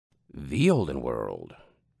The Olden World,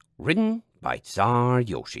 written by Czar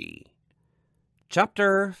Yoshi.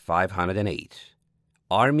 Chapter 508,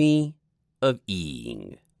 Army of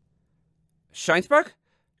Eeeing. Shinespark?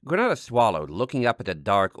 Granada swallowed, looking up at the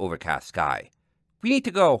dark, overcast sky. We need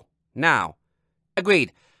to go, now.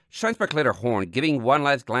 Agreed. Shinespark lit her horn, giving one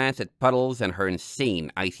last glance at Puddles and her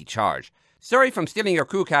insane, icy charge. Sorry for stealing your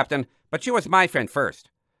crew, Captain, but she was my friend first.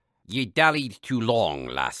 Ye dallied too long,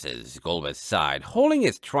 lasses, Golbez sighed, holding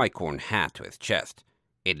his tricorn hat to his chest.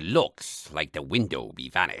 It looks like the window be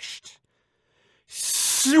vanished.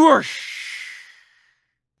 Swoosh!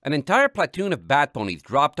 An entire platoon of bat ponies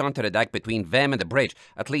dropped onto the deck between them and the bridge,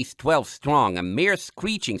 at least 12 strong, a mere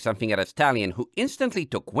screeching something at a stallion who instantly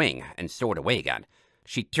took wing and soared away again.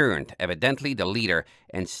 She turned, evidently the leader,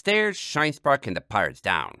 and stared Shinespark and the pirates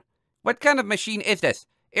down. What kind of machine is this?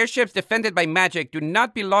 Airships defended by magic do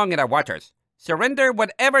not belong in our waters. Surrender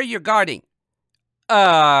whatever you're guarding.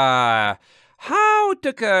 How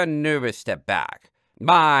took a nervous step back.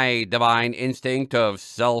 My divine instinct of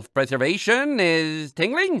self-preservation is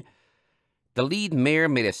tingling. The lead mare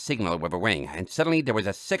made a signal with her wing, and suddenly there was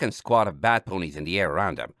a second squad of bat ponies in the air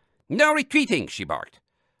around them. No retreating, she barked.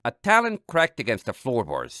 A talon cracked against the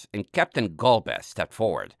floorboards, and Captain Golbez stepped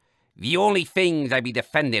forward. The only things I be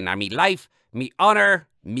defending are me life, me honor,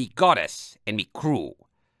 me goddess, and me crew.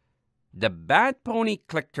 The bat pony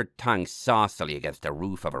clicked her tongue saucily against the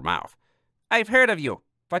roof of her mouth. I've heard of you,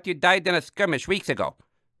 but you died in a skirmish weeks ago.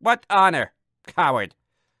 What honor, coward?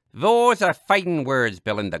 Those are fighting words,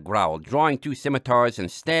 Belinda growled, drawing two scimitars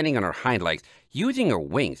and standing on her hind legs, using her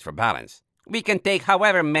wings for balance. We can take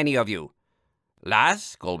however many of you.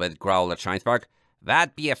 Lass, Golbez growled at Shinespark,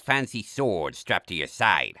 that be a fancy sword strapped to your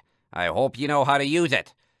side. I hope you know how to use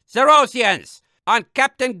it. Zerosians! On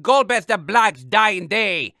Captain Golbez the Black's dying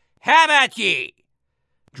day! Have at ye!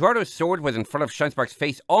 Gerardo's sword was in front of Shinespark's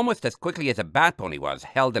face almost as quickly as a bat pony was,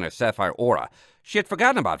 held in her sapphire aura. She had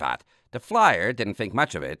forgotten about that. The flyer didn't think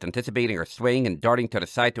much of it, anticipating her swing and darting to the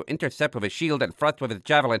side to intercept with his shield and thrust with his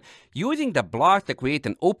javelin, using the block to create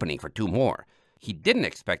an opening for two more. He didn't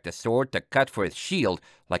expect the sword to cut for his shield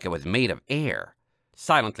like it was made of air.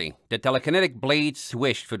 Silently, the telekinetic blade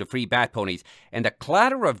swished through the three bat ponies, and the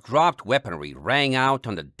clatter of dropped weaponry rang out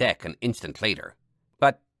on the deck an instant later.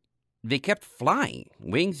 But they kept flying,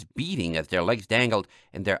 wings beating as their legs dangled,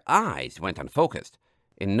 and their eyes went unfocused.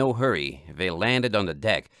 In no hurry, they landed on the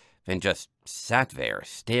deck, then just sat there,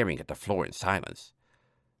 staring at the floor in silence.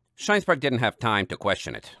 Shinespark didn't have time to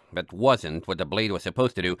question it. That wasn't what the blade was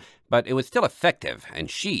supposed to do, but it was still effective, and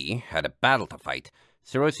she had a battle to fight.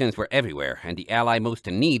 Zerosians were everywhere, and the ally most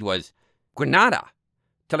in need was Granada.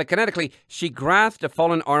 Telekinetically, she grasped the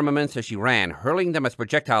fallen armaments as she ran, hurling them as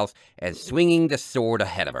projectiles and swinging the sword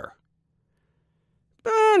ahead of her.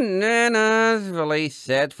 Bananas, Valet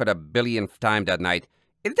said for the billionth time that night.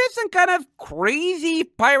 Is this some kind of crazy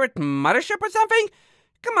pirate mothership or something?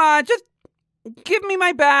 Come on, just give me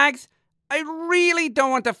my bags. I really don't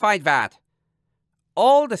want to fight that.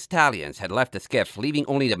 All the stallions had left the skiff, leaving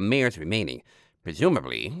only the mares remaining.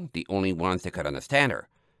 Presumably, the only ones that could understand her.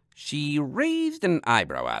 She raised an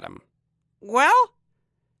eyebrow at him. Well?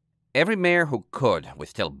 Every mare who could was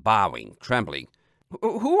still bowing, trembling.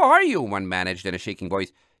 Who are you? One managed in a shaking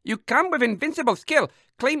voice. You come with invincible skill,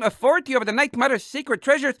 claim authority over the Night Mother's secret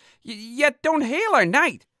treasures, yet don't hail our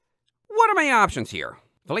knight. What are my options here?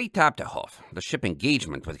 Valet tapped a hoof. The ship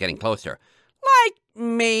engagement was getting closer. Like,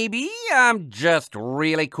 maybe I'm just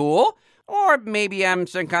really cool. Or maybe I'm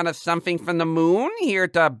some kind of something from the moon, here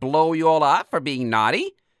to blow you all off for being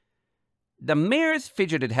naughty. The mares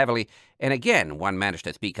fidgeted heavily, and again one managed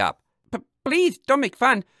to speak up. Please, don't make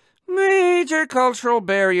fun. Major cultural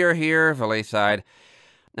barrier here, Valet sighed.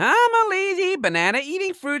 I'm a lazy,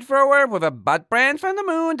 banana-eating fruit thrower with a butt brand from the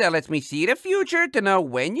moon that lets me see the future to know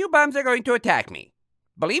when you bums are going to attack me.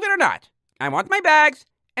 Believe it or not, I want my bags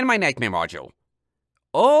and my nightmare module.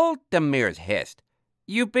 All the mares hissed.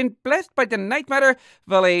 You've been blessed by the Night Mother,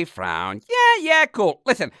 Valet frowned. Yeah, cool.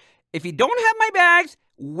 Listen, if you don't have my bags,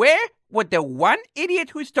 where would the one idiot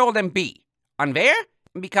who stole them be? On there?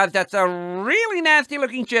 Because that's a really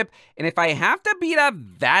nasty-looking ship, and if I have to beat up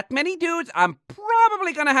that many dudes, I'm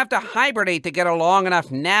probably gonna have to hibernate to get a long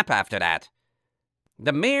enough nap after that.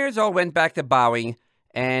 The mares all went back to bowing,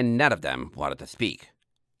 and none of them wanted to speak.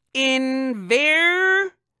 In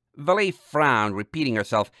there? Valet frowned, repeating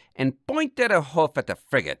herself, and pointed a hoof at the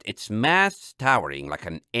frigate, its masts towering like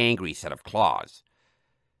an angry set of claws.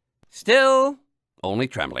 Still, only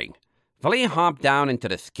trembling, Valet hopped down into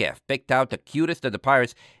the skiff, picked out the cutest of the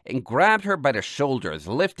pirates, and grabbed her by the shoulders,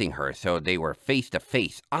 lifting her so they were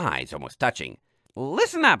face-to-face, eyes almost touching.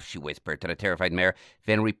 Listen up, she whispered to the terrified mare,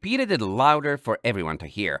 then repeated it louder for everyone to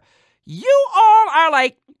hear. You all are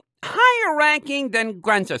like higher ranking than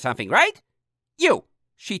grunts or something, right? You.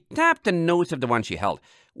 She tapped the nose of the one she held.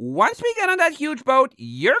 Once we get on that huge boat,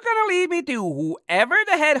 you're gonna lead me to whoever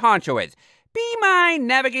the head honcho is. Be my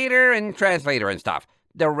navigator and translator and stuff.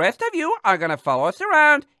 The rest of you are gonna follow us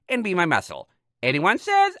around and be my muscle. Anyone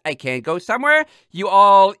says I can't go somewhere, you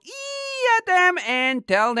all at them and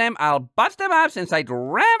tell them I'll bust them up since I'd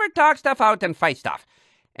rather talk stuff out than fight stuff.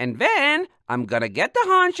 And then I'm gonna get the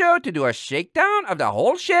honcho to do a shakedown of the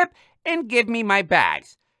whole ship and give me my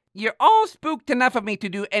bags. You're all spooked enough of me to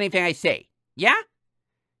do anything I say, yeah?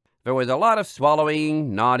 There was a lot of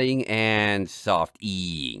swallowing, nodding, and soft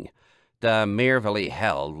eeing. The mare Valet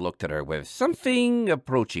held looked at her with something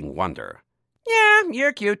approaching wonder. Yeah,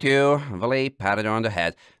 you're cute too. Valet patted her on the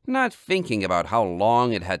head, not thinking about how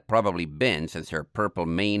long it had probably been since her purple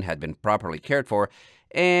mane had been properly cared for,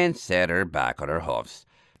 and set her back on her hoofs.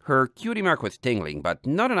 Her cutie mark was tingling, but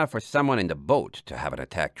not enough for someone in the boat to have an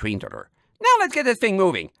attack trained on her. Now let's get this thing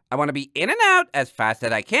moving. I want to be in and out as fast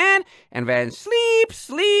as I can, and then sleep,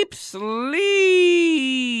 sleep, sleep.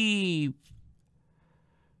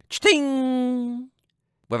 Chting!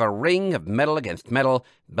 With a ring of metal against metal,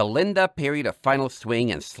 Belinda parried a final swing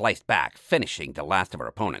and sliced back, finishing the last of her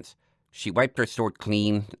opponents. She wiped her sword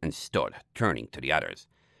clean and stood, turning to the others.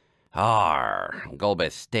 Arr!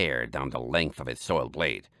 Golbez stared down the length of his soiled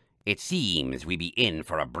blade. It seems we be in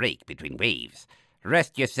for a break between waves.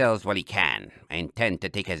 Rest yourselves while you can. I intend to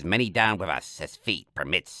take as many down with us as fate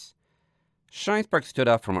permits. Scheinsberg stood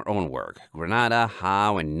up from her own work, Granada,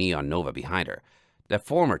 Howe, and Neon Nova behind her. The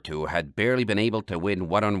former two had barely been able to win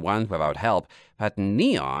one-on-ones without help, but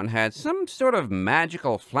Neon had some sort of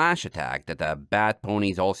magical flash attack that the bat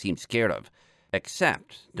ponies all seemed scared of,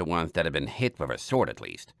 except the ones that had been hit with a sword at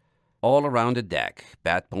least. All around the deck,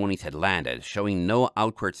 bat ponies had landed, showing no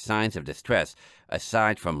outward signs of distress,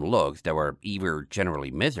 aside from looks that were either generally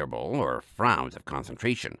miserable or frowns of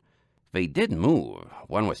concentration. They did move.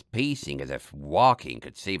 One was pacing as if walking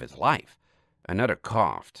could save his life. Another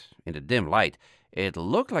coughed. In the dim light, it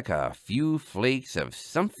looked like a few flakes of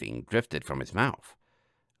something drifted from his mouth.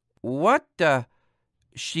 What the...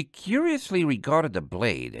 She curiously regarded the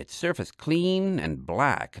blade, its surface clean and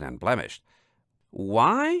black and unblemished.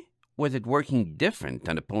 Why was it working different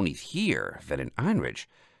than the ponies here than in Einrich?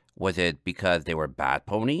 Was it because they were bat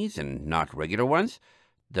ponies and not regular ones?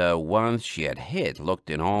 The ones she had hit looked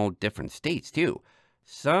in all different states, too.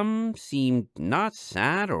 Some seemed not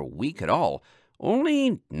sad or weak at all,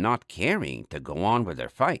 only not caring to go on with their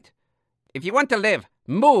fight. If you want to live,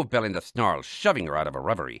 move, Belinda snarled, shoving her out of a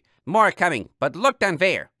reverie. More coming, but look down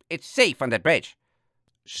there. It's safe on that bridge.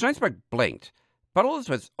 Scheinsberg blinked. Puddles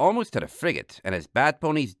was almost to the frigate, and as bat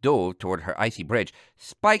ponies dove toward her icy bridge,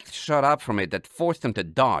 spikes shot up from it that forced them to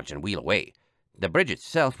dodge and wheel away. The bridge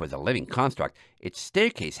itself was a living construct, its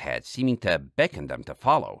staircase head seeming to beckon them to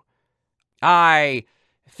follow. I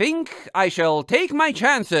think I shall take my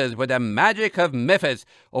chances with the magic of Memphis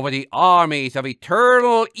over the armies of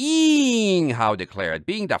eternal Eeeing, Howe declared,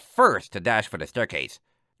 being the first to dash for the staircase.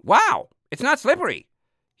 Wow, it's not slippery.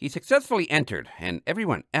 He successfully entered, and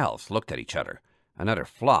everyone else looked at each other. Another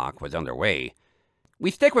flock was underway.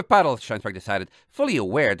 We stick with Puddles, Scheinsberg decided, fully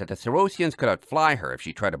aware that the Cerosians could outfly her if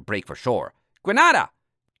she tried to break for shore. Granada!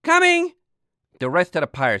 Coming! The rest of the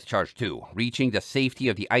pirates charged too, reaching the safety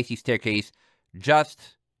of the icy staircase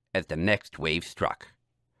just as the next wave struck.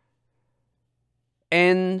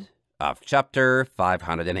 End of chapter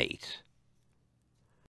 508.